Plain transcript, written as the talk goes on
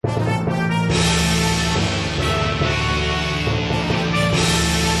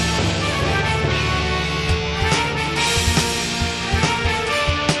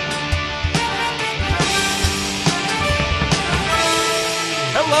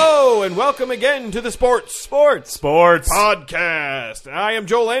Hello and welcome again to the Sports Podcast. I am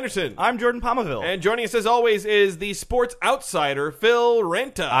Joel Anderson. I'm Jordan Palmaville. And joining us as always is the sports outsider, Phil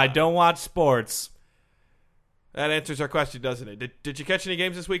Renta. I don't watch sports. That answers our question, doesn't it? Did you catch any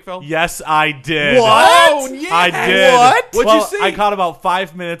games this week, Phil? Yes, I did. What? Oh, yeah. I did. What? What'd you see? I caught about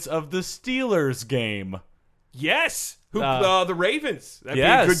 5 minutes of the Steelers game. Yes. The Ravens. That'd be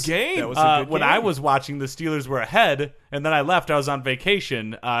Yes. a good game. That was a good When game. I was watching, the Steelers were ahead, and then I left. I was on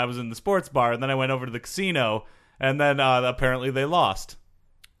vacation. I was in the sports bar, and then I went over to the casino, and then apparently they lost.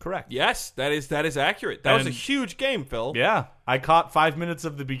 Correct. Yes, that is accurate. That was a And- huge game, Phil. Yeah, I caught 5 minutes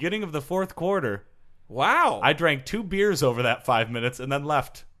of the beginning of the fourth quarter. Wow. I drank 2 beers over that 5 minutes and then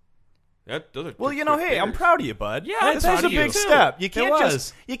left. Those are Well, good you know, quick hey, I'm beers. proud of you, bud. Yeah, I'm this proud was a of you, big too. step. You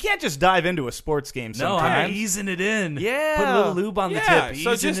was. can't just dive into a sports game No, sometimes. I'm easing it in. Yeah. Put a little lube on the Yeah, tip.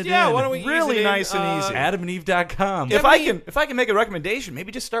 so Easing just, it yeah, in. why don't we ease Really it in? nice and easy. AdamandEve.com. If I can make a recommendation,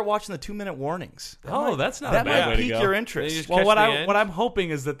 maybe just start watching the 2-minute warnings. That's not That a bad might way to pique go. your Then interest. you just Well, catch what the I'm end. what I'm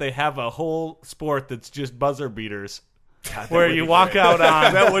hoping is that they have a whole sport that's just buzzer beaters, God, that where would you be walk great. out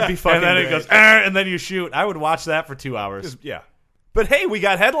on That would be fucking and then it great. goes, and then you shoot. I would watch that for 2 hours. Yeah. But hey, we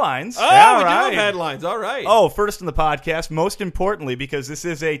got headlines. Oh, Yeah, we do have right. headlines. All right. Oh, first in the podcast, most importantly, because this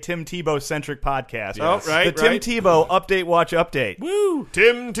is a Tim Tebow-centric podcast. Oh, right, The Tim right. Tebow Update Watch Update. Woo!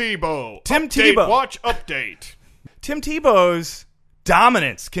 Tim Tebow. Tim Update, Tebow. Watch update. Tim Tebow's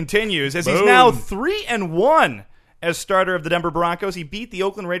dominance continues as he's Boom. now 3-1 as starter of the Denver Broncos. He beat the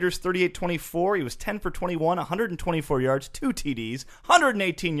Oakland Raiders 38-24. He was 10 for 21, 124 yards, 2 TDs,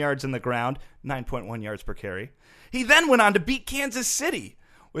 118 yards in the ground, 9.1 yards per carry. He then went on to beat Kansas City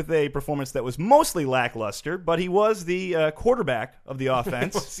with a performance that was mostly lackluster, but he was the quarterback of the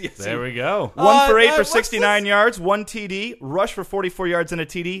offense. Yes, There we go. 1 for 8 for what's 69 yards, 1 TD, rush for 44 yards and a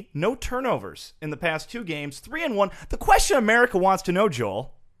TD, no turnovers in the past 2 games, 3-1. The question America wants to know,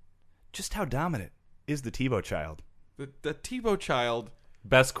 Joel, just how dominant is the Tebow child? The Tebow child.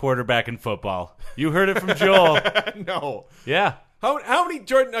 Best quarterback in football. You heard it from Joel. No. Yeah. How many,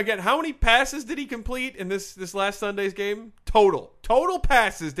 Jordan, again, how many passes did he complete in this last Sunday's game? Total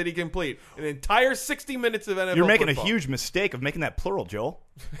passes did he complete? An entire 60 minutes of NFL You're making football. a huge mistake of making that plural, Joel.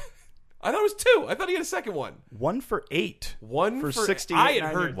 I thought it was 2. I thought he had a second one. 1 for 8. 1 for 60. I had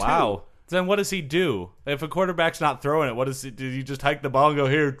heard 2. Wow. Then what does he do? If a quarterback's not throwing it, did he just hike the ball and go,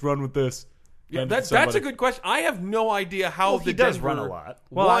 here, run with this? Yeah, Hand it to that's a somebody? good question. I have no idea how Well, the he does Denver run a lot.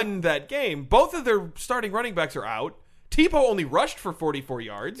 won that game. Both of their starting running backs are out. Tebow only rushed for 44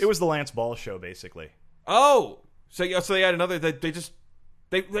 yards. It was the Lance Ball show, basically. Oh, so they had another.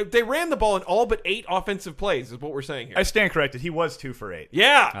 They ran the ball in all but 8 offensive plays. Is what we're saying here. I stand corrected. He was 2 for 8.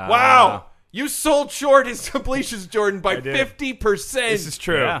 Yeah. Wow. You sold short his completions, Jordan, by I did. 50%. This is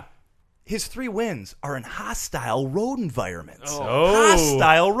true. Yeah. His 3 wins are in hostile road environments. Oh.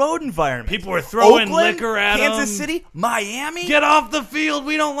 Hostile road environments. People were throwing Oakland, liquor at Kansas him. City, Miami. Get off the field.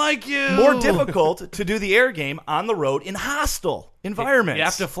 We don't like you. More difficult to do the air game on the road in hostile environments. You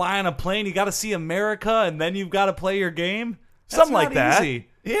have to fly on a plane. You got to see America, and then you've got to play your game. That's something like not that. easy.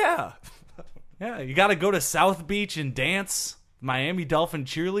 Yeah. Yeah, you got to go to South Beach and dance Miami Dolphin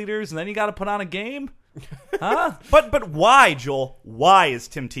cheerleaders, and then you got to put on a game. Huh? But why, Joel? Why is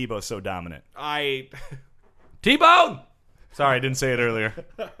Tim Tebow so dominant? T-Bone. Sorry, I didn't say it earlier.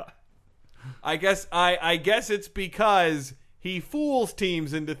 I guess it's because he fools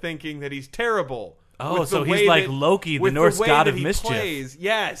teams into thinking that he's terrible. Oh, with so the he's way like that- Loki, the with Norse way god that of he mischief. plays.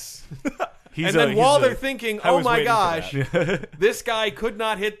 Yes. He's And then he's while they're thinking, I oh was my waiting for gosh, this guy could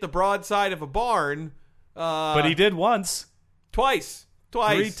not hit the broadside of a barn. but he did once. Twice.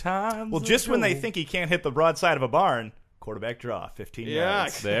 3 times. Well, just when they think he can't hit the broadside of a barn, quarterback draw, 15 Yeah.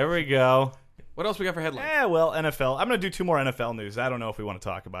 yards. There we go. What else we got for headlines? Well, NFL. I'm going to do 2 more NFL news. I don't know if we want to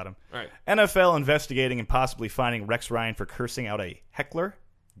talk about them. All right. NFL investigating and possibly finding Rex Ryan for cursing out a heckler.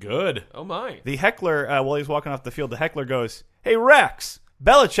 Good. Oh my. The heckler, while he's walking off the field, the heckler goes, "Hey, Rex,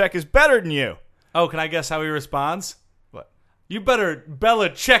 Belichick is better than you." Oh, can I guess how he responds? What? You better Bella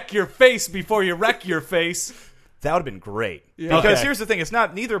check your face before you wreck your face. That would have been great. Yeah. Because Okay. here's the thing: it's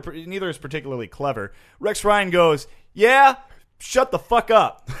not neither is particularly clever. Rex Ryan goes, "Yeah, shut the fuck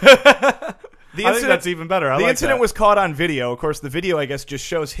up." The I think that's even better. I the like incident that. was caught on video. Of course, the video, I guess, just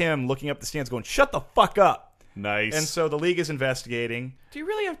shows him looking up the stands, going, "Shut the fuck up." Nice. And so the league is investigating. Do you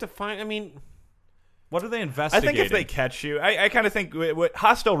really have to find? I mean, what are they I investigating? think if they catch you, I kind of think with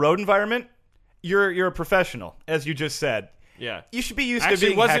hostile road environment, you're a professional, as you just said. yeah. You should be used to Actually,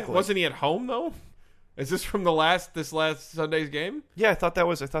 being wasn't heckled. wasn't he at home though? Is this from this last Sunday's game? Yeah, I thought that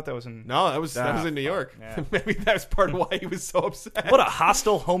was in. No, that was in New York. Yeah. Maybe that's part of why he was so upset. What a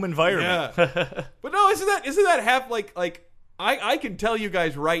hostile home environment. Yeah. But no, isn't that half like I can tell you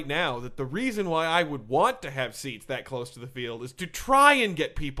guys right now that the reason why I would want to have seats that close to the field is to try and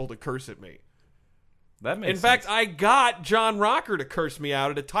get people to curse at me. That makes In fact, I got John Rocker to curse me out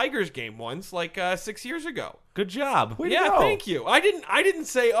at a Tigers game once, like 6 years ago. good job. Way to Yeah, go. thank you. I didn't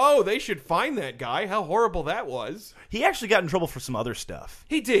say, oh, they should find that guy. How horrible that was. He actually got in trouble for some other stuff.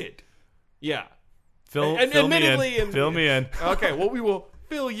 He did. Yeah. Fill admittedly, me in. Fill me in. Okay, well, we will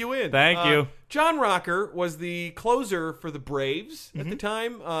fill you in. Thank you. John Rocker was the closer for the Braves at the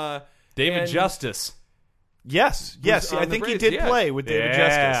time. David and- Justice. Yes. on I the think he Braves, did yeah. play with David Yeah.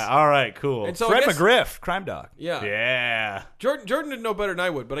 Justice. All right. Cool. And so Fred I guess, McGriff, crime dog. Yeah. yeah. Jordan didn't know better than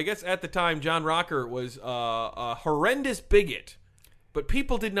I would, but I guess at the time, John Rocker was a horrendous bigot. But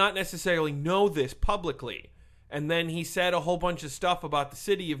people did not necessarily know this publicly. And then he said a whole bunch of stuff about the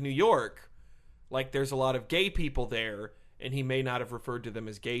city of New York, like there's a lot of gay people there, and he may not have referred to them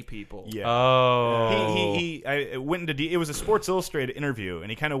as gay people. Yeah. Oh. I went into it was a Sports Illustrated interview,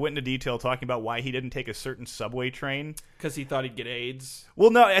 and he kind of went into detail talking about why he didn't take a certain subway train. Because he thought he'd get AIDS. Well,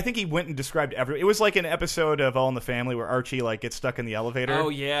 no, I think he went and described it was like an episode of All in the Family where Archie like gets stuck in the elevator. Oh,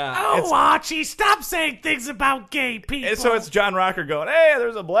 yeah. Oh, Archie, stop saying things about gay people. And so it's John Rocker going, hey,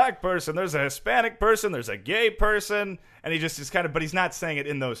 there's a black person, there's a Hispanic person, there's a gay person, and he just is kind of, but he's not saying it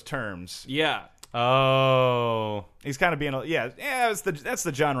in those terms. Yeah. Oh. He's kind of being, that's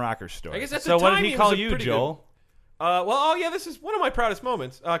the John Rocker story. I guess that's So the what time did he was call a you, pretty Joel? good- this is one of my proudest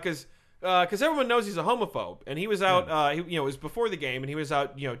moments because everyone knows he's a homophobe, and he was out. It was before the game, and he was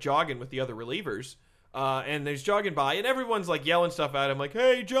out, jogging with the other relievers, and there's jogging by, and everyone's like yelling stuff at him, like,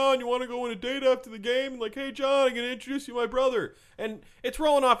 "Hey, John, you want to go on a date after the game?" And like, "Hey, John, I'm gonna introduce you to my brother," and it's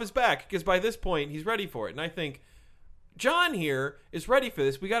rolling off his back because by this point he's ready for it, and I think John here is ready for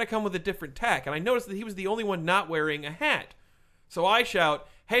this. We got to come with a different tack, and I noticed that he was the only one not wearing a hat, so I shout,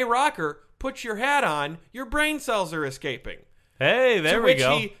 "Hey, Rocker, put your hat on. Your brain cells are escaping." Hey, there To we which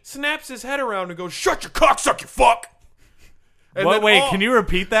go. he snaps his head around and goes, "Shut your cocksuck, you fuck!" And What, then wait, can you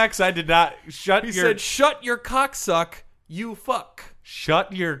repeat that? Because I did not. He said, "Shut your cocksuck, you fuck,"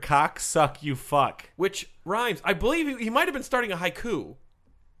 Shut your cock suck, you fuck. which rhymes. I believe he might have been starting a haiku.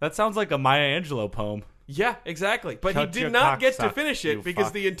 That sounds like a Maya Angelou poom. Yeah, exactly. But Shut he your did not get to cocksuck, finish you it because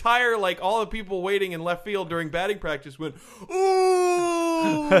fuck. the entire, all the people waiting in left field during batting practice went,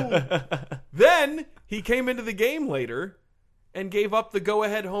 "Ooh!" Then he came into the game later and gave up the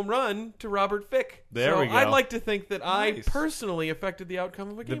go-ahead home run to Robert Fick. There we go. I'd like to think that I Nice. personally affected the outcome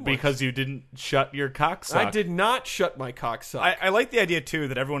of a game. Because you didn't shut your cock suck. I did not shut my cocksuck. I like the idea too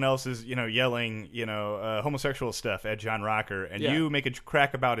that everyone else is yelling homosexual stuff at John Rocker, and Yeah. you make a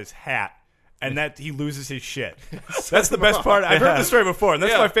crack about his hat, and that he loses his shit. That's the best part. I've heard the story before, and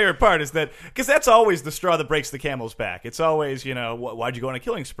that's Yeah. my favorite part is that because that's always the straw that breaks the camel's back. It's always why'd you go on a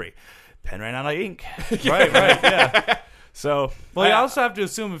killing spree? Pen ran out of ink. Right, yeah. So Well, you also have to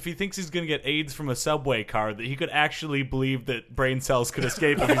assume if he thinks he's going to get AIDS from a subway car, that he could actually believe that brain cells could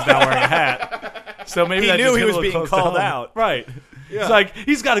escape if he's not wearing a hat. So maybe He that knew just he hit a was little being close to called home. out. Right. It's like,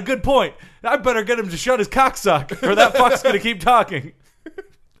 he's got a good point. I better get him to shut his cocksuck, or that fuck's going to keep talking.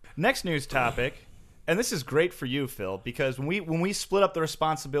 next news topic, and this is great for you, Phil, because when we split up the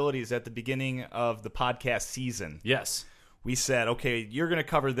responsibilities at the beginning of the podcast season, Yes. we said, okay, you're going to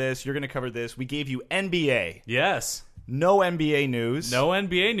cover this, you're going to cover this. We gave you NBA. Yes. No NBA news. No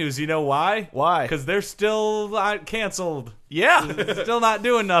NBA news. You know why? Why? Because they're still canceled. Yeah, Still not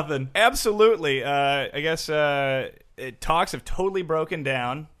doing nothing. absolutely. I guess talks have totally broken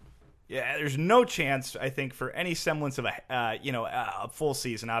down. Yeah, there's no chance, I think, for any semblance of a full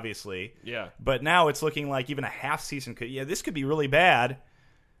season, obviously. Yeah. But now it's looking like even a half season could. Yeah, this could be really bad.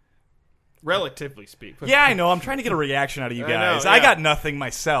 Relatively speaking. Yeah, I know. I'm trying to get a reaction out of you I know, guys. yeah. I got nothing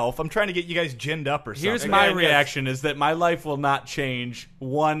myself. I'm trying to get you guys ginned up or something. Here's my Again, yes. reaction: is that my life will not change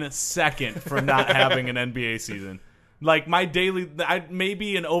 1 second from not having an NBA season. Like my daily,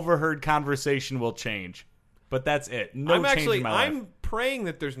 maybe an overheard conversation will change, but that's it. No change in my life. I'm praying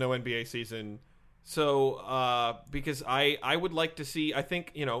that there's no NBA season. So, because I would like to see, I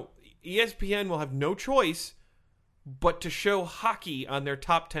think, ESPN will have no choice but to show hockey on their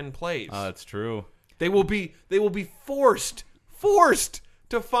top 10 plays. That's true. They will be forced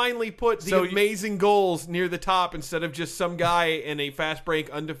to finally put the amazing goals near the top instead of just some guy in a fast break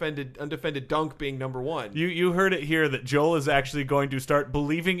undefended dunk being number one. You heard it here that Joel is actually going to start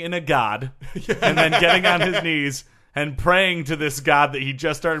believing in a god, and then getting on his knees and praying to this god that he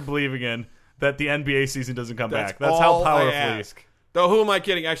just started believing in that the NBA season doesn't come back. That's how all I powerfully. ask. Though, who am I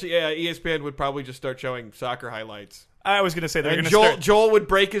kidding? Actually, ESPN would probably just start showing soccer highlights. I was going to say they're going And to start. Joel would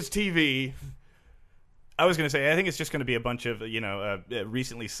break his TV. I was going to say, I think it's just going to be a bunch of,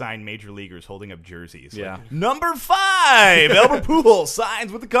 recently signed major leaguers holding up jerseys. Yeah. Like, number 5, Albert Pujols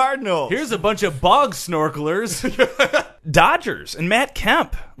signs with the Cardinals. Here's a bunch of bog snorkelers. Dodgers and Matt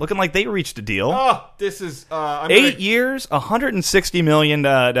Kemp looking like they reached a deal. Oh, this is 8 years, $160 million.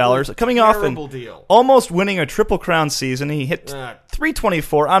 Coming off terrible and deal. almost winning a Triple Crown season. He hit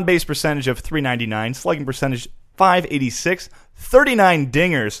 324, on base percentage of 399, slugging percentage 586, 39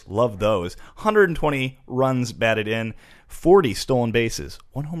 dingers, love those, 120 runs batted in, 40 stolen bases,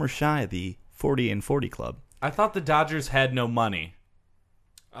 1 homer shy of the 40 and 40 club. I thought the Dodgers had no money.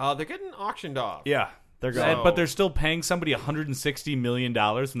 They're getting auctioned off. Yeah, they're going. But they're still paying somebody $160 million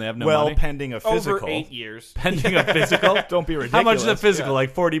when they have no Well, money? pending a physical. Over 8 years. Pending a physical? Don't be ridiculous. How much is a physical?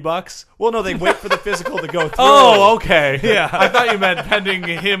 Like $40? Well, no, they wait for the physical to go through. Oh, okay. Yeah. I thought you meant pending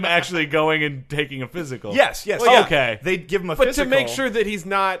him actually going and taking a physical. Yes. Well, yeah. Okay. They'd give him a But physical. to make sure that he's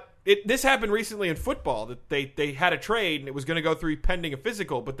not... This happened recently in football, that they had a trade, and it was going to go through pending a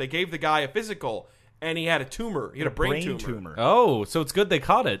physical, but they gave the guy a physical, and he had a tumor. He had a brain tumor. Oh, so it's good they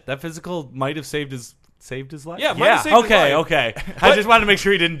caught it. That physical might have saved his life. Yeah, might have saved his Okay, life. okay. I just wanted to make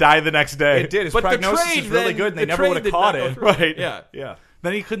sure he didn't die the next day. It did. His But the prognosis trade is really then- good, and they the never trade would have did caught not go it. through. Right. Yeah. Yeah.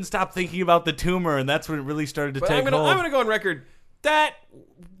 Then he couldn't stop thinking about the tumor, and that's when it really started to But take I'm hold. going to go on record that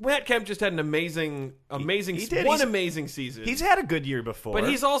Matt Kemp just had an amazing He did. amazing season. He's had a good year before. But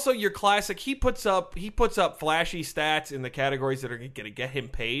he's also your classic. He puts up flashy stats in the categories that are going to get him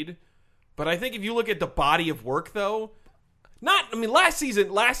paid. But I think if you look at the body of work, though, last season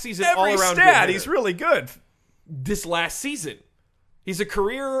all every around stat, he's really good. this last season. He's a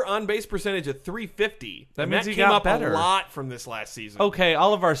career on base percentage of 350. That and means that he came got up better. a lot from this last season. Okay,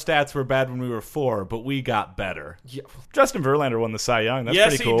 all of our stats were bad when we were 4, but we got better. Yeah. Justin Verlander won the Cy Young. That's Yes,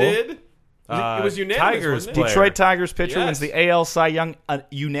 pretty cool. he did. It was unanimous. Tigers wasn't it? player. Detroit Tigers pitcher Yes. wins the AL Cy Young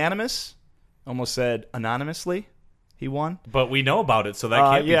unanimous. Almost said anonymously. He won. But we know about it, so that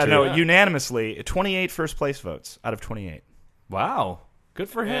can't be true. Unanimously. 28 first place votes out of 28. Wow. Good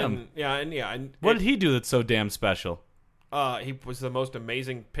for him. And What did he do that's so damn special? he was the most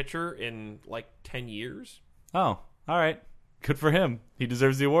amazing pitcher in like 10 years. Oh, all right. Good for him. He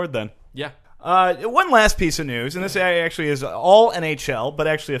deserves the award then. Yeah. One last piece of news, and this actually is all NHL, but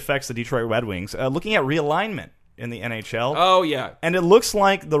actually affects the Detroit Red Wings. Looking at realignment in the NHL. Oh, yeah. And it looks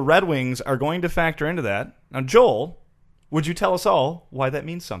like the Red Wings are going to factor into that. Now, Joel, would you tell us all why that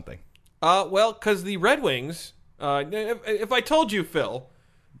means something? Well, because the Red Wings, if I told you, Phil,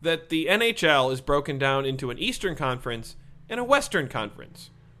 that the NHL is broken down into an Eastern Conference and a Western Conference,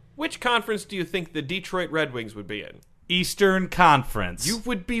 which conference do you think the Detroit Red Wings would be in? Eastern Conference. You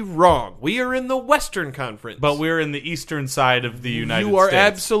would be wrong. We are in the Western Conference. But we're in the eastern side of the United States. You are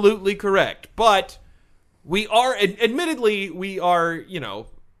absolutely correct. But we are, admittedly, we are,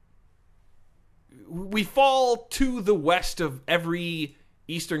 we fall to the west of every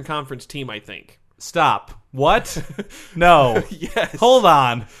Eastern Conference team, I think. Stop. What? No. Yes. Hold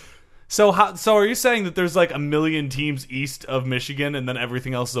on. So are you saying that there's like a million teams east of Michigan and then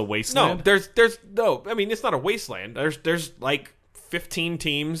everything else is a No, wasteland? there's no. I mean, it's not a wasteland. There's like 15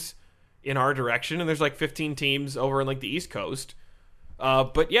 teams in our direction, and there's like 15 teams over in like the East Coast.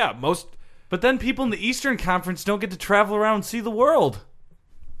 But yeah, But then people in the Eastern Conference don't get to travel around and see the world.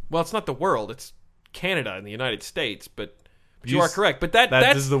 well, it's not the world. It's Canada and the United States. But you You are s- correct. But That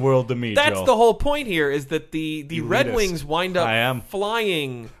that's is the world to me, that's Joe. the whole point here. Is that the Red Elitist. Wings wind up I am.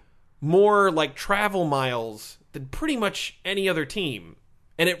 flying more like travel miles than pretty much any other team,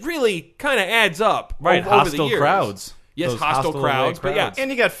 and it really kind of adds up. Right, over the hostile years. crowds. Yes, Those hostile hostile crowds. away But yeah, crowds. And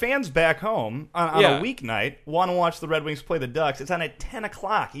you got fans back home on Yeah. a weeknight want to watch the Red Wings play the Ducks. It's on at 10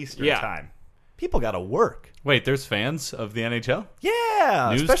 o'clock Eastern Yeah. time. People got to work. Wait, there's fans of the NHL? Yeah,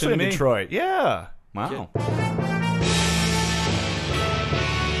 News especially to in me. Detroit. Yeah. Wow.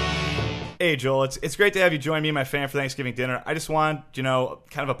 Hey, Joel, it's great to have you join me and my family for Thanksgiving dinner. I just want, kind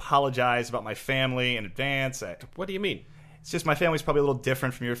of apologize about my family in advance. what do you mean? It's just my family's probably a little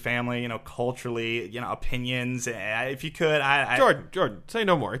different from your family, culturally, opinions. If you could, Jordan, say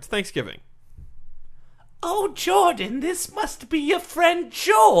no more. It's Thanksgiving. Oh, Jordan, this must be your friend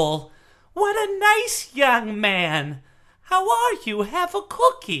Joel. What a nice young man. How are you? Have a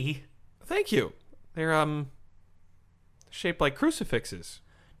cookie. Thank you. They're shaped like crucifixes.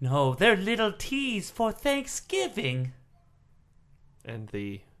 No, they're little teas for Thanksgiving. And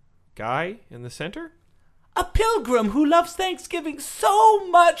the guy in the center? A pilgrim who loves Thanksgiving so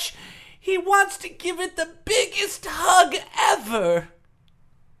much, he wants to give it the biggest hug ever.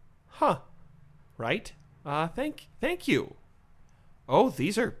 Huh. Right? Thank you. Oh,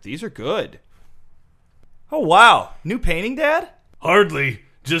 these are good. Oh, wow. New painting, Dad? Hardly.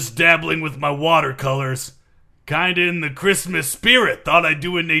 Just dabbling with my watercolors. Kinda in the Christmas spirit. Thought I'd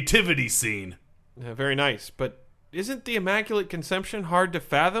do a nativity scene. Very nice. But isn't the Immaculate Conception hard to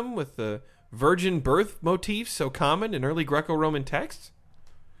fathom with the virgin birth motif so common in early Greco-Roman texts?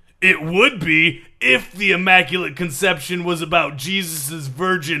 It would be if the Immaculate Conception was about Jesus'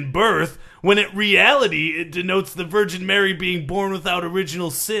 virgin birth, when in reality it denotes the Virgin Mary being born without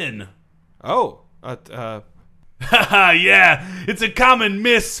original sin. Oh, Haha, yeah, it's a common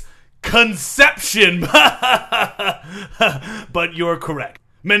misconception. But you're correct.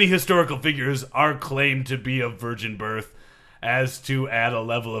 Many historical figures are claimed to be of virgin birth, as to add a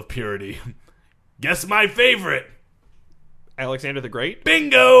level of purity. Guess my favorite. Alexander the Great?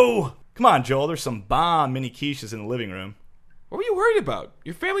 Bingo! Come on, Joel. There's some bomb mini quiches in the living room. What were you worried about?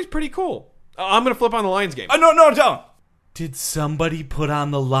 Your family's pretty cool. I'm going to flip on the Lions game. No, don't. Did somebody put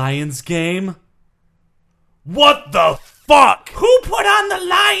on the Lions game? What the fuck? Who put on the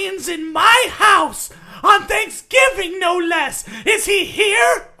Lions in my house on Thanksgiving, no less? Is he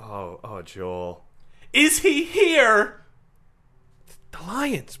here? Oh, Joel. Is he here? The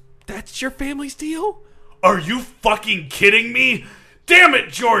Lions. That's your family's deal? Are you fucking kidding me? Damn it,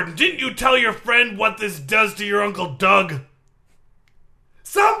 Jordan, didn't you tell your friend what this does to your Uncle Doug?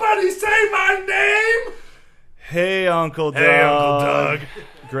 Somebody say my name! Hey, Uncle Doug. Hey, Uncle Doug.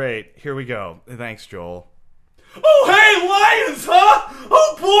 Great. Here we go. Thanks, Joel. Oh, hey, Lions, huh?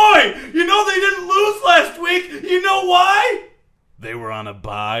 Oh, boy! You know they didn't lose last week. You know why? They were on a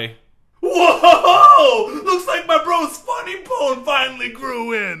bye. Whoa! Looks like my bro's funny bone finally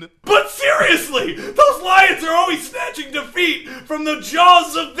grew in. But seriously, those Lions are always snatching defeat from the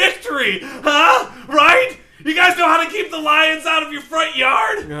jaws of victory, huh? Right? You guys know how to keep the Lions out of your front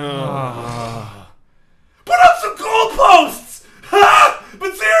yard? Put up some goalposts! Huh?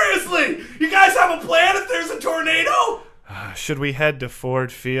 But seriously, you guys have a plan if there's a tornado? Should we head to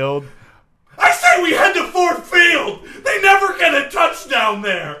Ford Field? I say we head to Ford Field! They never get a touchdown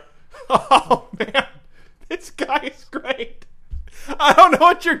there! Oh, man. This guy is great. I don't know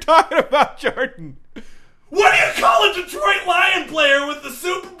what you're talking about, Jordan. What do you call a Detroit Lion player with the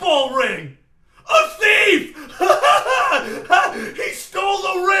Super Bowl ring? A thief! He stole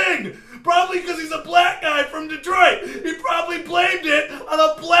the ring! Probably because he's a black guy from Detroit. He probably blamed it on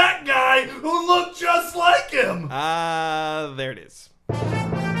a black guy who looked just like him. There it is.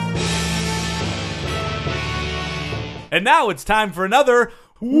 And now it's time for another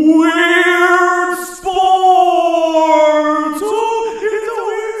Weird Sports!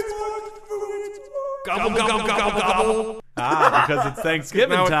 Gobble, gobble, gobble, gobble. Because it's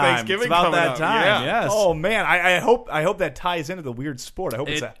Thanksgiving Now it's time. Thanksgiving it's about coming that up, time, yeah. yes. Oh, man. I hope that ties into the weird sport. I hope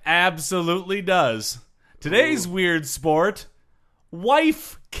it's It a... absolutely does. Today's weird sport,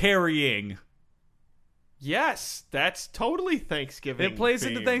 wife carrying. Yes, that's totally Thanksgiving. It plays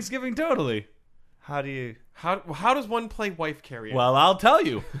into themed. Thanksgiving totally. How do you... How does one play wife carrying? Well, I'll tell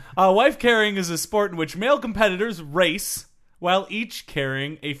you. Wife carrying is a sport in which male competitors race while each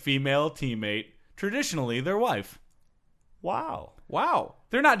carrying a female teammate, traditionally their wife. Wow. Wow.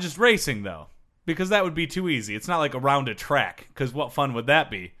 They're not just racing, though, because that would be too easy. It's not like around a track, because what fun would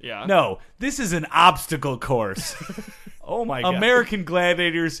that be? Yeah. No, this is an obstacle course. Oh, my God. American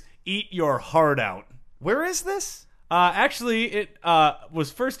Gladiators, eat your heart out. Where is this? Actually, it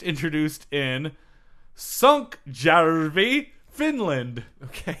was first introduced in Sunkajärvi, Finland.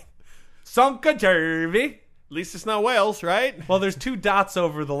 Okay. Sunkajärvi. At least it's not Wales, right? Well, there's 2 dots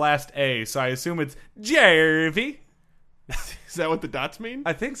over the last A, so I assume it's Järvi. Is that what the dots mean?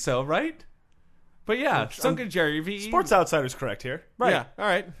 I think so, right? But yeah, Sunkajärvi. Sports Outsider's correct here. Right. Yeah. All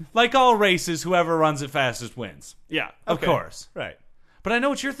right. Like all races, whoever runs it fastest wins. Yeah. Of okay. course. Right. But I know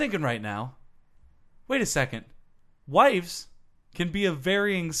what you're thinking right now. Wait a second. Wives can be of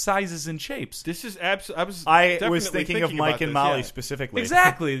varying sizes and shapes. This is absolutely. I was thinking of Mike and Molly specifically.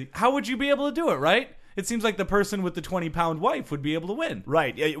 Exactly. How would you be able to do it, right? It seems like the person with the 20-pound wife would be able to win.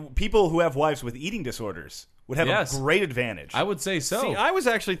 Right. People who have wives with eating disorders would have Yes. a great advantage. I would say so. See, I was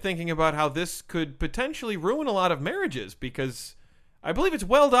actually thinking about how this could potentially ruin a lot of marriages because I believe it's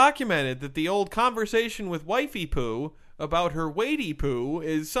well documented that the old conversation with wifey poo about her weighty poo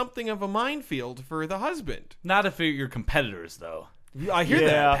is something of a minefield for the husband. Not if you're competitors, though. I hear Yeah.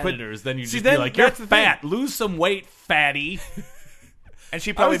 that, but Competitors, then you see, just then be like, you're that's the thing. fat. Lose some weight, fatty. And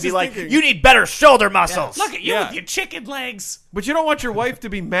she'd probably was be just like, thinking- you need better shoulder muscles. Look at you Yeah. with your chicken legs. But you don't want your wife to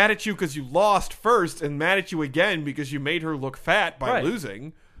be mad at you because you lost first and mad at you again because you made her look fat by Right.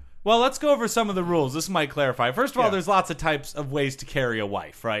 losing. Well, let's go over some of the rules. This might clarify. First of all, Yeah. there's lots of types of ways to carry a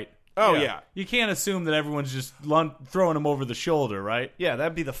wife, right? Oh, yeah. You can't assume that everyone's just throwing them over the shoulder, right? Yeah,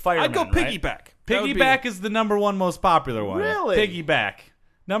 that'd be the fireman. I'd go right? piggyback. That would be- Piggyback is the number one most popular one. Really? Piggyback.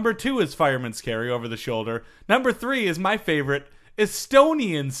 Number 2 is fireman's carry over the shoulder. Number 3 is my favorite,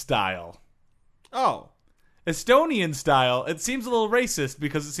 Estonian style. Oh. Estonian style, it seems a little racist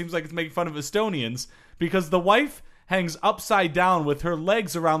because it seems like it's making fun of Estonians because the wife hangs upside down with her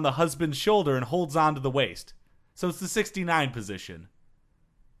legs around the husband's shoulder and holds on to the waist. So it's the 69 position.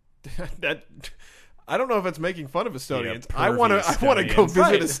 That I don't know if it's making fun of Estonians. Yeah, I want to pervy go visit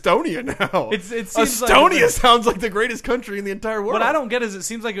Right. Estonia now. It seems Estonia like- sounds like the greatest country in the entire world. What I don't get is it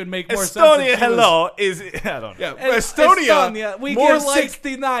seems like it would make more sense. Estonia, if she was- hello, is I don't know. Yeah, Estonia, we more get like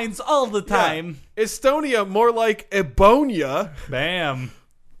 69s all the time. Yeah. Estonia, more like Ebonia. Bam.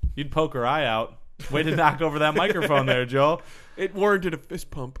 You'd poke her eye out. Way to knock over that microphone there, Joel. It warranted a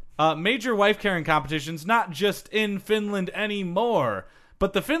fist pump. Major wife carrying competitions, not just in Finland anymore.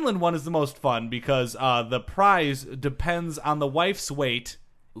 But the Finland one is the most fun because the prize depends on the wife's weight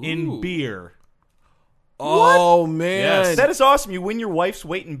in Ooh. beer. Oh man, Yes. That is awesome. You win your wife's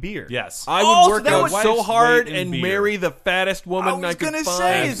weight in beer. Yes. I Oh, would so work that out was- so wife's hard weight in and beer. marry the fattest woman I was could going to find.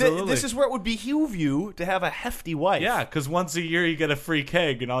 say, Absolutely. this is where it would behoove you to have a hefty wife. Yeah, because once a year you get a free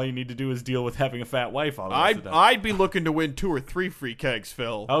keg, and all you need to do is deal with having a fat wife all the rest of the time. I'd be looking to win 2 or 3 free kegs,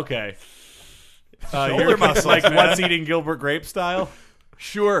 Phil. Okay. Shoulder You're muscles, like man. what's eating Gilbert Grape style?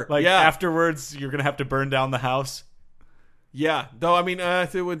 Sure. Like yeah. afterwards, you're gonna have to burn down the house. Yeah. Though I mean,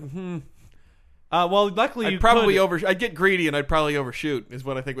 it would. Well, luckily you I'd probably could. I'd get greedy and I'd probably overshoot. Is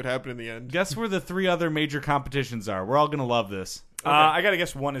what I think would happen in the end. Guess where the 3 other major competitions are? We're all gonna love this. I got to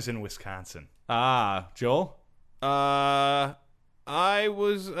guess one is in Wisconsin. Joel. I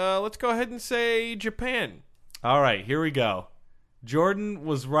was. Let's go ahead and say Japan. All right, here we go. Jordan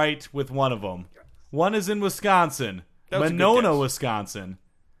was right with one of them. One is in Wisconsin, That was a good Monona, guess. Wisconsin.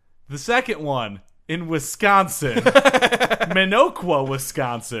 The second one in Wisconsin, Minocqua,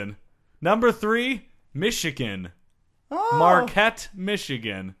 Wisconsin. Number 3, Michigan. Marquette,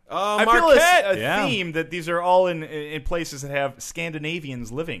 Michigan. I feel it's Marquette. a Yeah. theme that these are all in places that have Scandinavians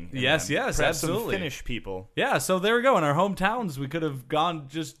living. In Yes, them. yes, Perhaps absolutely. Some Finnish people. Yeah, so there we go. In our hometowns, we could have gone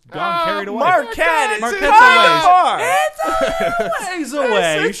carried away. Marquette, Marquette's away. Ways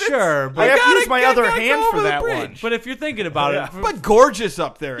away, sure. I But, have to use my other gotta hand go for over the that bridge. one. but if you're thinking about it, But gorgeous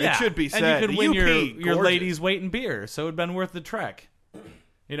up there. yeah, It should be said. and you could win UP, your gorgeous. ladies' weight in beer, so it'd been worth the trek.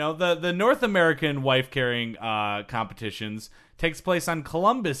 You know, the North American wife carrying competitions takes place on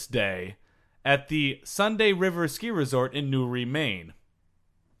Columbus Day at the Sunday River Ski Resort in Newry, Maine.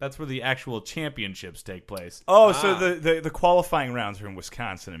 That's where the actual championships take place. Oh, so the qualifying rounds are in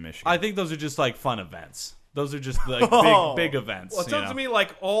Wisconsin and Michigan. I think those are just like fun events. Those are just like Oh. big events. Well, it you sounds know? to me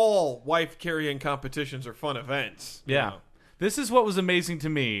like all wife carrying competitions are fun events. you Yeah. know. This is what was amazing to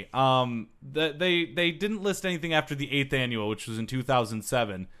me. They didn't list anything after the 8th annual, which was in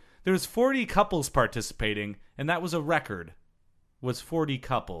 2007. There was 40 couples participating, and that was a record. Was 40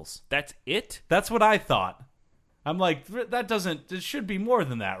 couples. That's it? That's what I thought. I'm like, it should be more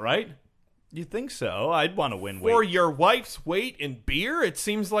than that, right? You think so? I'd want to win For weight. your wife's weight in beer, it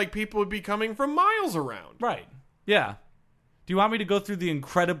seems like people would be coming from miles around. Right. Yeah. Do you want me to go through the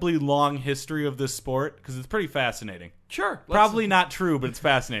incredibly long history of this sport? Because it's pretty fascinating. Sure. Probably not true, but it's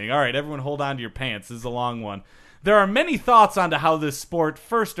fascinating. All right, everyone hold on to your pants. This is a long one. There are many thoughts onto how this sport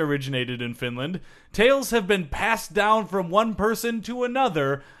first originated in Finland. Tales have been passed down from one person to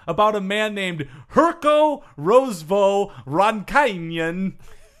another about a man named Herkko Rosvo Rankainen.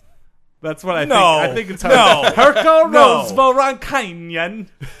 That's what I think. No. I think it's how No. Herkko No. Rosvo Rankainen.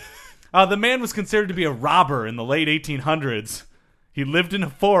 The man was considered to be a robber in the late 1800s. He lived in a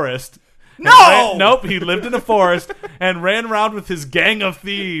forest. No! Nope, he lived in a forest and ran around with his gang of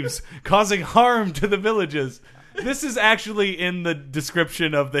thieves, causing harm to the villages. This is actually in the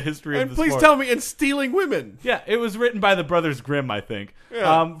description of the history And of the please sport. tell me, and stealing women. Yeah, it was written by the Brothers Grimm, I think.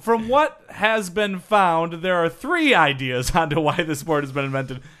 Yeah. From what has been found, there are 3 ideas onto why the sport has been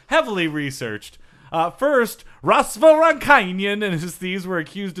invented, heavily researched. First, Rosvo Rankainen and his thieves were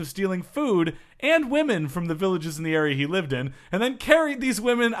accused of stealing food and women from the villages in the area he lived in, and then carried these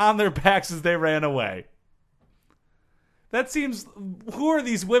women on their backs as they ran away. That seems... Who are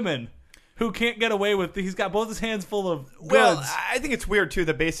these women who can't get away with... He's got both his hands full of goods. Well, I think it's weird, too,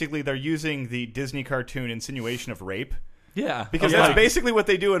 that basically they're using the Disney cartoon insinuation of rape. yeah. Because Okay. that's basically what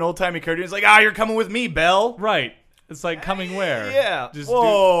they do in old-timey cartoons. Like, you're coming with me, Belle. Right. It's like coming where? Yeah. Just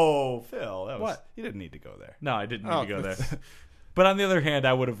Whoa, Phil. That was, What? You didn't need to go there. No, I didn't need Oh. to go there. But on the other hand,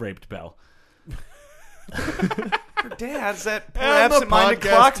 I would have raped Belle. Her dad's that And perhaps the minded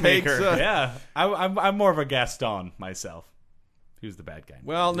podcast takes, clockmaker. Yeah, I'm more of a Gaston myself. He was the bad guy.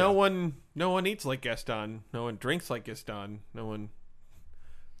 Well, no one eats like Gaston. No one drinks like Gaston. No one.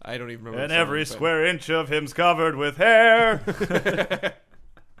 I don't even remember. And the song, every but- square inch of him's covered with hair.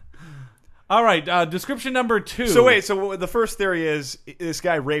 All right, description number 2. So wait, so the first theory is this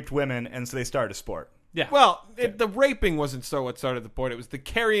guy raped women, and so they started a sport. Yeah. Well, the raping wasn't so what started the point. It was the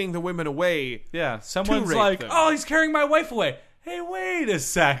carrying the women away. Yeah, someone's rape like, them. oh, he's carrying my wife away. Hey, wait a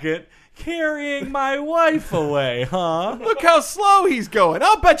second. Carrying my wife away, huh? Look how slow he's going.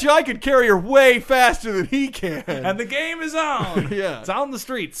 I'll bet you I could carry her way faster than he can. And the game is on. Yeah. It's on the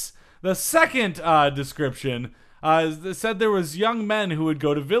streets. The second description said there was young men who would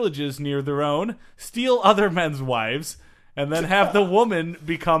go to villages near their own, steal other men's wives, and then have the woman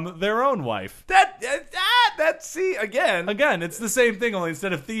become their own wife. See, again. Again, it's the same thing, only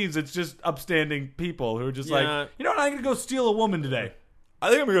instead of thieves, it's just upstanding people who are just Yeah. like, you know what, I'm going to go steal a woman today. I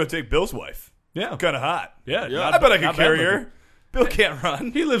think I'm going to take Bill's wife. Yeah. Kind of hot. Yeah. I bet I could not bad carry looking. her. Bill can't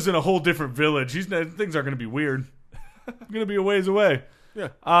run. He lives in a whole different village. Things aren't going to be weird. Going to be a ways away.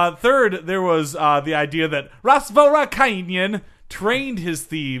 Yeah. Third, there was the idea that Rasvorakainen trained his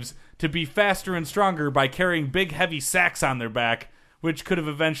thieves to be faster and stronger by carrying big, heavy sacks on their back, which could have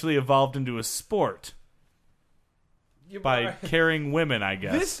eventually evolved into a sport by carrying women, I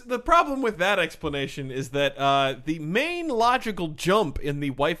guess. The problem with that explanation is that the main logical jump in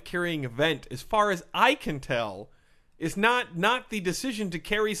the wife carrying event, as far as I can tell, is not the decision to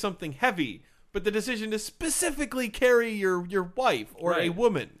carry something heavy, but the decision to specifically carry your wife or a Right.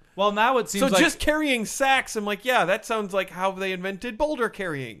 woman. Well, now it seems So like... just carrying sacks, I'm like, yeah, that sounds like how they invented boulder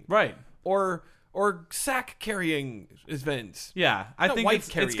carrying. Right. Or sack carrying events. Yeah, I Not think wife it's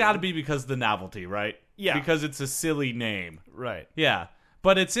carrying. got to be because of the novelty, right? Yeah. Because it's a silly name. Right. Yeah.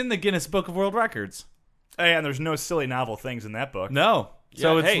 But it's in the Guinness Book of World Records. Hey, and there's no silly novel things in that book. No.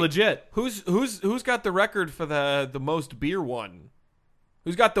 So Yeah, it's hey, legit. Who's got the record for the most beer won?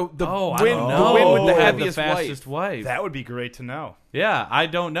 Who's got the I win don't the know. win with the Oh, heaviest fastest wife? wife. That would be great to know. Yeah, I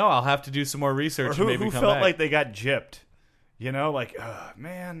don't know. I'll have to do some more research Or and who, maybe who come felt back. like they got gypped? You know, like,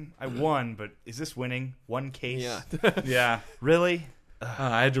 man, I won, but is this winning? One case? Yeah. Yeah. Really?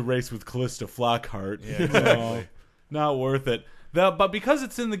 I had to race with Callista Flockhart. Yeah, exactly. Not worth it. But because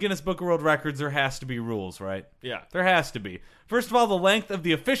it's in the Guinness Book of World Records, there has to be rules, right? Yeah. There has to be. First of all, the length of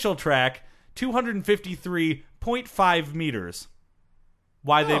the official track, 253.5 meters.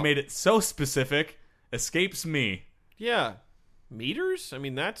 Why they Oh. made it so specific escapes me. Yeah. Meters? I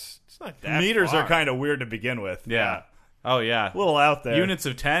mean, it's not that Meters far. are kind of weird to begin with. Yeah. Oh, yeah. A little out there. Units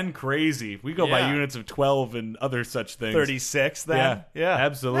of 10, crazy. We go by Yeah. units of 12 and other such things. 36 then? Yeah. Yeah.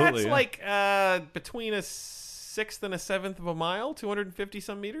 Absolutely. That's yeah. like between a sixth and a seventh of a mile, 250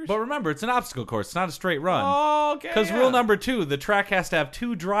 some meters. But remember, it's an obstacle course. It's not a straight run. Oh, okay. Because yeah. rule number 2, the track has to have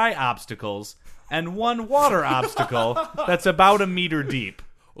 2 dry obstacles and 1 water obstacle that's about a meter deep.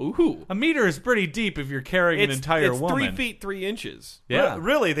 Ooh. A meter is pretty deep if you're carrying an entire it's woman. 3 feet 3 inches. Yeah,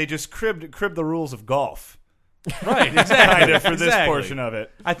 Really, they just cribbed the rules of golf. right. Exactly. Kind of for this Exactly. portion of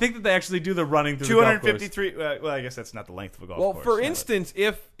it. I think that they actually do the running through the golf course. 253. Well, I guess that's not the length of a golf Well, course. for but- instance,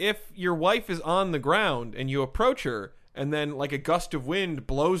 if your wife is on the ground and you approach her, and then like a gust of wind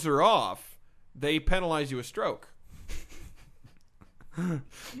blows her off, they penalize you a stroke.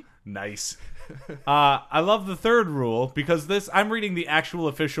 Nice. I love the third rule because I'm reading the actual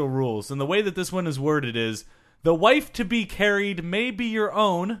official rules, and the way that this one is worded is the wife to be carried may be your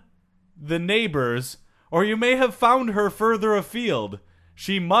own, the neighbor's, or you may have found her further afield.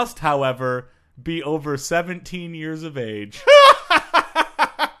 She must, however, be over 17 years of age.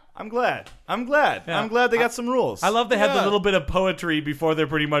 I'm glad. I'm glad they got some rules. I love they had the Yeah. little bit of poetry before they're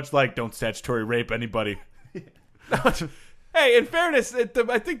pretty much like, don't statutory rape anybody. Hey, in fairness,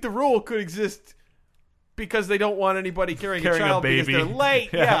 I think the rule could exist because they don't want anybody carrying Carrying a a child because baby. they're late.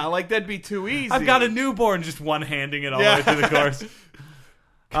 Yeah. Yeah, like that'd be too easy. I've got a newborn, just one-handing it all Yeah. the way through the course.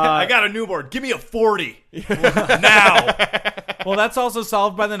 I got a newborn. Give me a 40 now. Well, that's also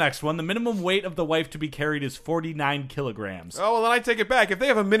solved by the next one. The minimum weight of the wife to be carried is 49 kilograms. Oh, well, then I take it back. If they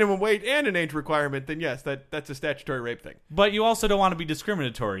have a minimum weight and an age requirement, then yes, that's a statutory rape thing. But you also don't want to be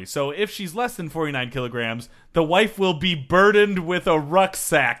discriminatory. So if she's less than 49 kilograms, the wife will be burdened with a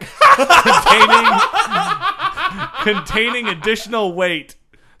rucksack containing additional weight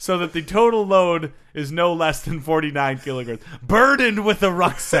so that the total load is no less than 49 kilograms. Burdened with a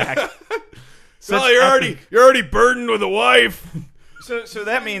rucksack. Well, you're already burdened with a wife. So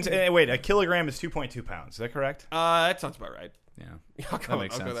that means wait, a kilogram is 2.2 pounds. Is that correct? That sounds about right. Yeah. I'll go,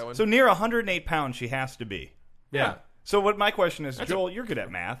 makes I'll go sense. that one. So near 108 pounds she has to be. Yeah. So what my question is, Joel, you're good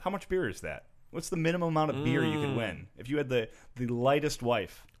at math. How much beer is that? What's the minimum amount of beer you could win if you had the lightest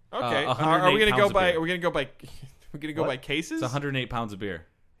wife? Okay. 108 are we gonna pounds go of by? beer. We're gonna go by. We're gonna go by cases. It's 108 pounds of beer.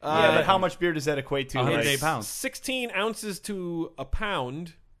 But how much beer does that equate to? 108 Like, pounds. 16 ounces to a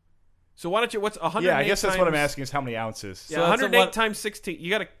pound So why don't you? What's 108? Yeah, I guess that's what I'm times- asking is how many ounces. Yeah, So that's 108 what- times 16. You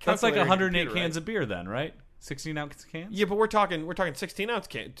got to. That's like 108 cans of beer, then, right? 16-ounce cans. Yeah, but we're talking 16-ounce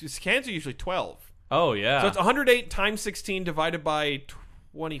cans. Cans are usually 12. Oh yeah. So it's 108 times 16 divided by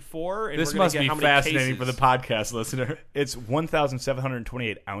 24. And this we're gonna must get be how many fascinating cases. for the podcast listener. It's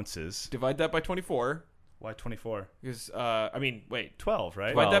 1,728 ounces. Divide that by 24. Why 24? Because wait. 12, right?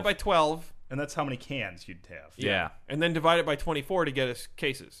 Divide that by 12. And that's how many cans you'd have. Yeah. And then divide it by 24 to get us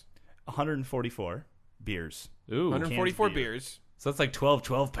cases. 144 beers. Ooh. 144 cans of beer. beers. So that's like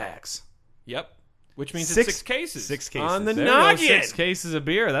 12 packs. Yep. Which means Six- it's 6 cases. 6 cases. On the There you go, noggin. 6 cases of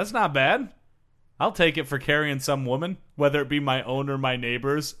beer. That's not bad. I'll take it for carrying some woman, whether it be my own or my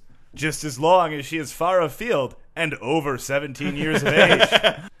neighbor's. Just as long as she is far afield and over 17 years of age.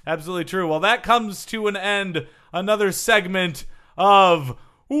 Absolutely true. Well, that comes to an end. Another segment of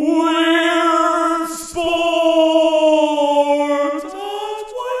Weird Sports. That's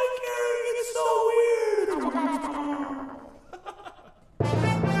why carrying is so weird.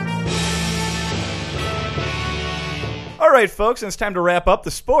 All right, folks, and it's time to wrap up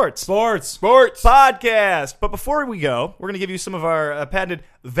the sports Sports. podcast. But before we go, we're going to give you some of our patented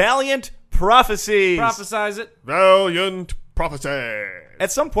Valiant prophecies. Prophesize it. Valiant prophecy.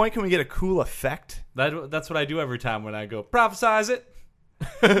 At some point, can we get a cool effect? That's what I do every time when I go prophesize it.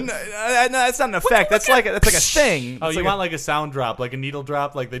 No, that's not an effect. That's like a thing. Oh, It's you like want like a sound drop, like a needle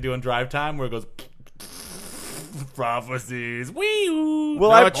drop, like they do in Drive Time, where it goes prophecies. Wee. Well,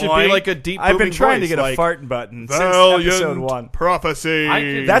 No, it should be like a deep. I've been booming trying to voice, get a like, fart button since episode 1.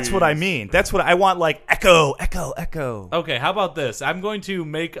 prophecy. That's what I mean. That's what I want. Like echo, echo, echo. Okay, how about this? I'm going to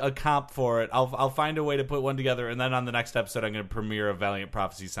make a comp for it. I'll find a way to put one together, and then on the next episode, I'm going to premiere a Valiant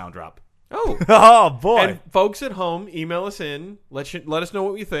Prophecy sound drop. Oh. Oh boy. And folks at home, email us in. Let us know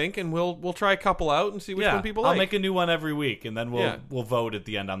what you think, and we'll try a couple out and see which one people I'll like. make a new one every week, and then Yeah. we'll vote at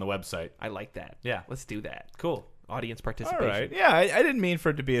the end on the website. I like that. Yeah. Let's do that. Cool. Audience All participation. right. Yeah, I didn't mean for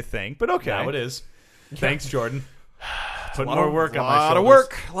it to be a thing, but okay. Now it is. Thanks, Jordan. Put A lot more of- work on my lot shoulders. of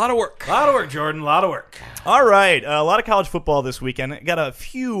work. A lot of work. A lot of work, Jordan. A lot of work. All right, a lot of college football this weekend. Got a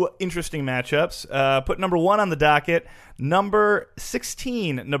few interesting matchups. Put number 1 on the docket. Number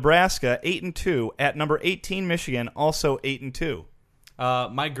 16, Nebraska, 8-2. At number 18, Michigan, also 8-2.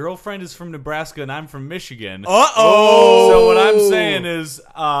 My girlfriend is from Nebraska, and I'm from Michigan. Uh-oh! So what I'm saying is,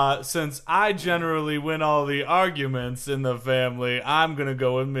 since I generally win all the arguments in the family, I'm going to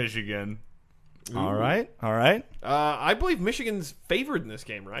go with Michigan. All right, all right. I believe Michigan's favored in this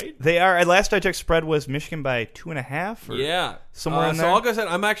game, right? They are. At last I checked, spread was Michigan by 2.5. Or Yeah, somewhere in So there? I'll go ahead.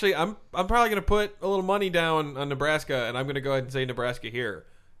 I'm probably going to put a little money down on Nebraska, and I'm going to go ahead and say Nebraska here.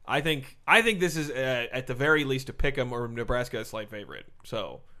 I think this is at the very least a pick 'em or Nebraska a slight favorite.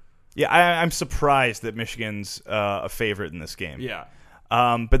 So Yeah, I'm surprised that Michigan's a favorite in this game. yeah,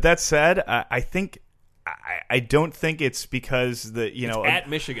 But that said, I don't think it's because at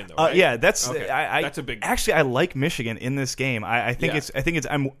Michigan though. Right? Yeah, that's Okay. I That's a big. Actually, I like Michigan in this game. I think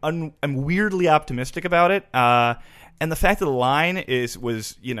Yeah. I'm weirdly optimistic about it. And the fact that the line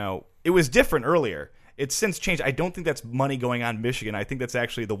was it was different earlier. It's since changed. I don't think that's money going on Michigan. I think that's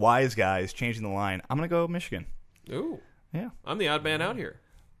actually the wise guys changing the line. I'm gonna go Michigan. Ooh, Yeah. I'm the odd man out here.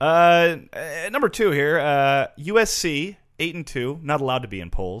 Number 2 here, USC 8-2, not allowed to be in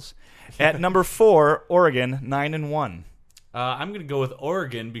polls. At number 4, Oregon 9-1. I'm going to go with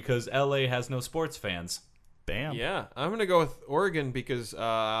Oregon because LA has no sports fans. Bam. Yeah, I'm going to go with Oregon because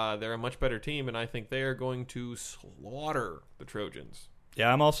they're a much better team, and I think they are going to slaughter the Trojans.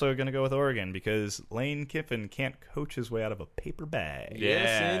 Yeah, I'm also going to go with Oregon because Lane Kiffin can't coach his way out of a paper bag.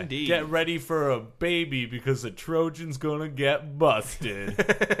 Yes, indeed. Get ready for a baby because the Trojan's going to get busted.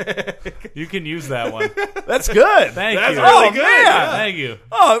 You can use that one. That's good. Thank That's you. really Oh, good. man. Yeah. Thank you.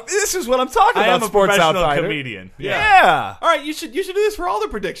 Oh, this is what I'm talking I about, am a Sports professional Outsider. comedian. Yeah. All right, you should do this for all the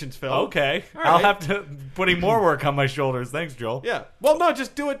predictions, Phil. Okay. All I'll right. have to putting more work on my shoulders. Thanks, Joel. Yeah. Well, no,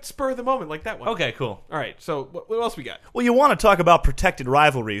 just do it spur of the moment like that one. Okay, cool. All right. So what else we got? Well, you want to talk about protected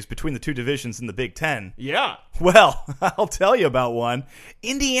rivalries between the two divisions in the Big Ten. Yeah. Well, I'll tell you about one.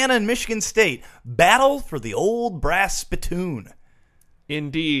 Indiana and Michigan State battle for the old brass spittoon.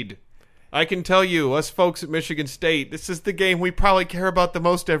 Indeed. I can tell you, us folks at Michigan State, this is the game we probably care about the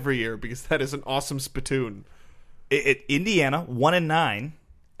most every year because that is an awesome spittoon. Indiana 1-9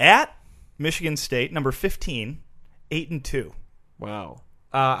 at Michigan State, number 15, 8-2. Wow.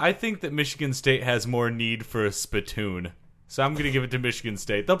 I think that Michigan State has more need for a spittoon. So I'm going to give it to Michigan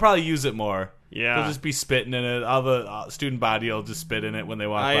State. They'll probably use it more. Yeah. They'll just be spitting in it. All the student body will just spit in it when they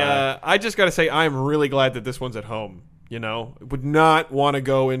walk by. I just got to say, I'm really glad that this one's at home You know, would not want to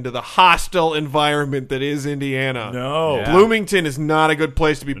go into the hostile environment that is Indiana. No. Yeah. Bloomington is not a good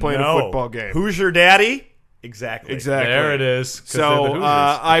place to be playing No. a football game. Who's your daddy? Exactly. There it is. 'Cause they're the So Hoosiers.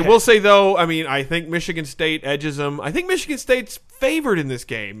 I will say, though, I mean, I think Michigan State edges them. I think Michigan State's favored in this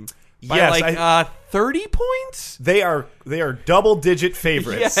game by Yes, 30 points. They are double-digit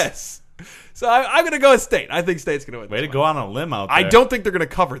favorites. Yes. So I'm going to go with State. I think State's going to win. Way this to one. go on a limb out there. I don't think they're going to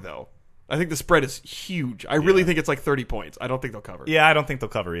cover, though. I think the spread is huge. I really think it's like 30 points. I don't think they'll cover. Yeah, I don't think they'll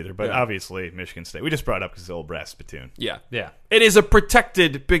cover either, but Yeah. obviously Michigan State. We just brought it up because it's the old brass spittoon. Yeah. Yeah. It is a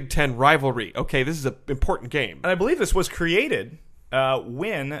protected Big Ten rivalry. Okay, this is an important game. And I believe this was created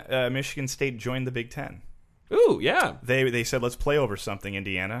when Michigan State joined the Big Ten. Ooh, yeah. They said, let's play over something,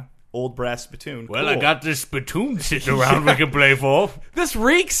 Indiana. Old brass spittoon. Well, Cool. I got this spittoon sitting around we can play for. This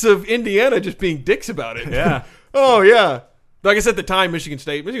reeks of Indiana just being dicks about it. Yeah. Oh, yeah. Like I said at the time, Michigan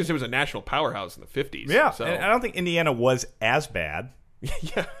State was a national powerhouse in the 50s. Yeah, So. and I don't think Indiana was as bad.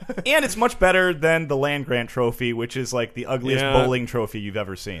 yeah. And it's much better than the Land Grant Trophy, which is like the ugliest Yeah. bowling trophy you've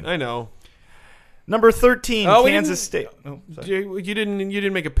ever seen. I know. Number 13, Oh, we Kansas State. didn't- Oh, sorry. You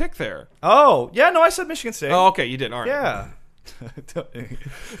didn't make a pick there. Oh, yeah, no, I said Michigan State. Oh, okay, you did. All right. Yeah.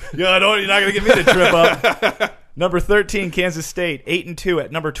 Yeah, no, you're not going to get me to trip up. Number 13, Kansas State, 8-2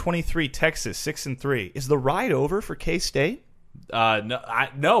 at number 23, Texas, 6-3. Is the ride over for K-State?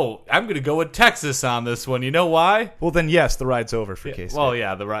 No, I'm going to go with Texas on this one. You know why? Well, then yes, the ride's over for K-State. Well,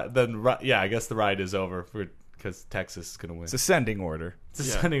 yeah, I guess the ride is over because Texas is going to win. It's ascending order. It's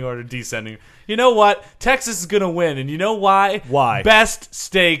ascending order, descending. You know what? Texas is going to win, and you know why? Why? Best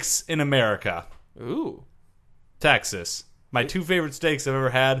steaks in America. Ooh. Texas. My two favorite steaks I've ever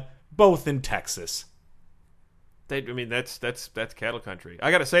had, both in Texas. That's cattle country.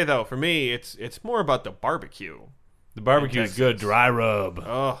 I got to say though, for me, it's more about the barbecue. The barbecue is Texas. good, dry rub.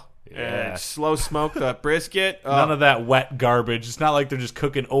 Oh, Yeah. and slow smoke the brisket. None of that wet garbage. It's not like they're just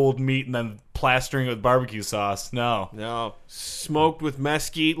cooking old meat and then plastering it with barbecue sauce. No. No, smoked with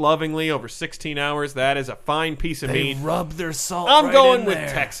mesquite lovingly over 16 hours. That is a fine piece of They meat. rub their salt I'm right going in with there.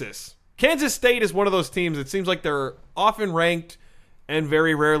 Texas. Kansas State is one of those teams that seems like they're often ranked and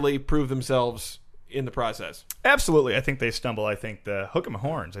very rarely prove themselves in the process. Absolutely. I think they stumble. I think the hook 'em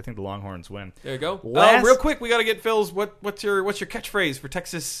horns. I think the Longhorns win. There you go. Last- Real quick, we got to get Phil's. What's your catchphrase for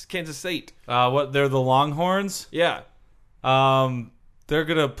Texas, Kansas State? They're the Longhorns? Yeah. They're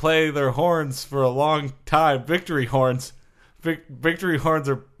going to play their horns for a long time. Victory horns. Victory horns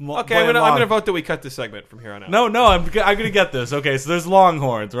are Okay, I'm gonna vote that we cut this segment from here on out. No, I'm gonna get this. Okay, so there's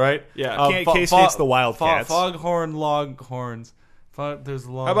Longhorns, right? Yeah. K-State's the Wildcats. Foghorn Longhorns. There's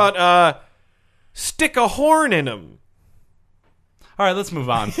long. How about stick a horn in them? All right, let's move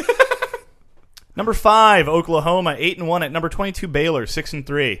on. Number 5, Oklahoma, 8-1 at number 22, Baylor,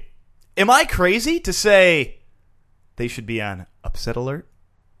 6-3. Am I crazy to say they should be on upset alert?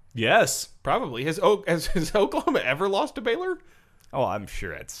 Yes. Probably. Has Oklahoma ever lost to Baylor? Oh, I'm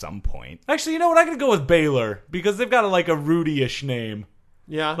sure at some point. Actually, you know what? I'm gonna go with Baylor because they've got a Rudy-ish name.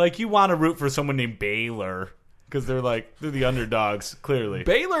 Yeah. Like you want to root for someone named Baylor because they're the underdogs. Clearly,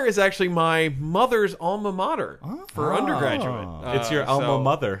 Baylor is actually my mother's alma mater for undergraduate. it's your alma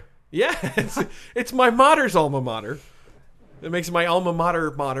mater. Yeah, it's my mater's alma mater. That makes my alma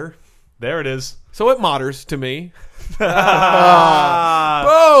mater mater. There it is. So it matters to me. Boom.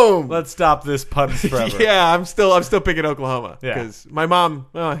 Let's stop this pun forever. Yeah, I'm still picking Oklahoma Yeah. because my mom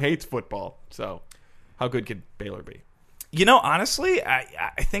hates football. So how good could Baylor be? You know, honestly, I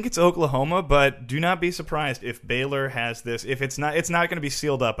think it's Oklahoma, but do not be surprised if Baylor has this. If it's not going to be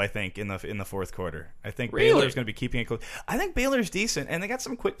sealed up. I think in the fourth quarter. I think Really? Baylor's going to be keeping it close. I think Baylor's decent, and they got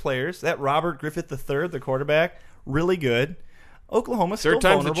some quick players. That Robert Griffith III, the quarterback, really good. Oklahoma's still Third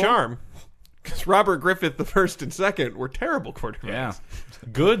time's the vulnerable. charm. Because Robert Griffith, the first and second, were terrible quarterbacks. Yeah.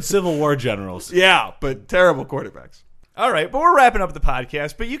 Good Civil War generals. Yeah, but terrible quarterbacks. All right, but we're wrapping up the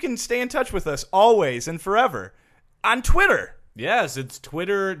podcast. But you can stay in touch with us always and forever on Twitter. Yes, it's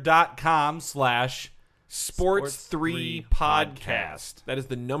twitter.com/ Sports 3 podcast. That is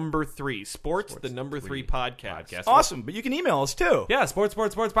the number 3. Sports the number 3 podcast. Awesome, but you can email us too. Yeah,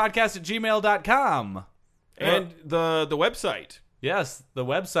 sportspodcast@gmail.com. And the website. Yes, the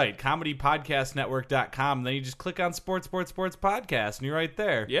website, comedypodcastnetwork.com. Then you just click on Sports Podcast, and you're right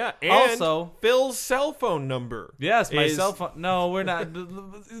there. Yeah, and also, Phil's cell phone number. yes, my is- cell phone. No, we're not.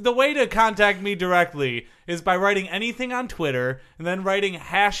 The way to contact me directly is by writing anything on Twitter and then writing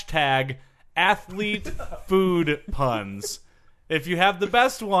hashtag athlete food puns. If you have the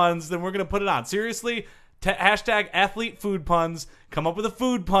best ones, then we're going to put it on. Seriously, Hashtag athlete food puns. Come up with a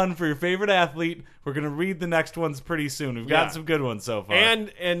food pun for your favorite athlete. We're going to read the next ones pretty soon. We've gotten some good ones so far.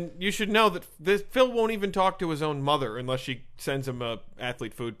 And you should know that Phil won't even talk to his own mother unless she sends him a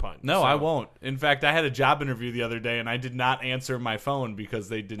athlete food pun. No, So- I won't. In fact, I had a job interview the other day, and I did not answer my phone because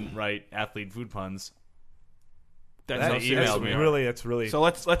they didn't write athlete food puns. That's They how serious emailed we me. are. It's really So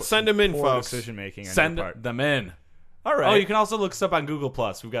let's send him in, poor folks. decision making on Send your part. them in. All right. Oh, you can also look us up on Google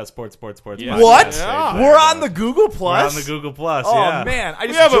Plus. We've got sports. Yeah. podcast What? saved Yeah. there. We're on the Google We're Plus. on the Google Plus. Oh yeah. man, I We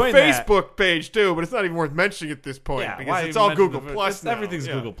just have a joined that. Facebook page too, but it's not even worth mentioning at this point Yeah, because why it's even all mention Google the- Plus. now. Everything's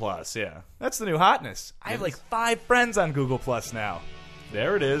Yeah. Google Plus. Yeah, That's the new hotness. I have like 5 friends on Google Plus now.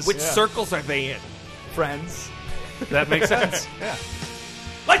 there it is. Which Yeah. circles are they in? Friends. That makes sense. Yeah.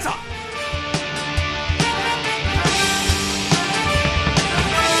 Lights off.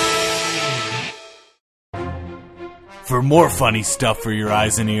 For more funny stuff for your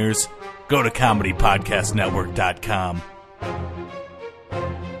eyes and ears, go to ComedyPodcastNetwork.com.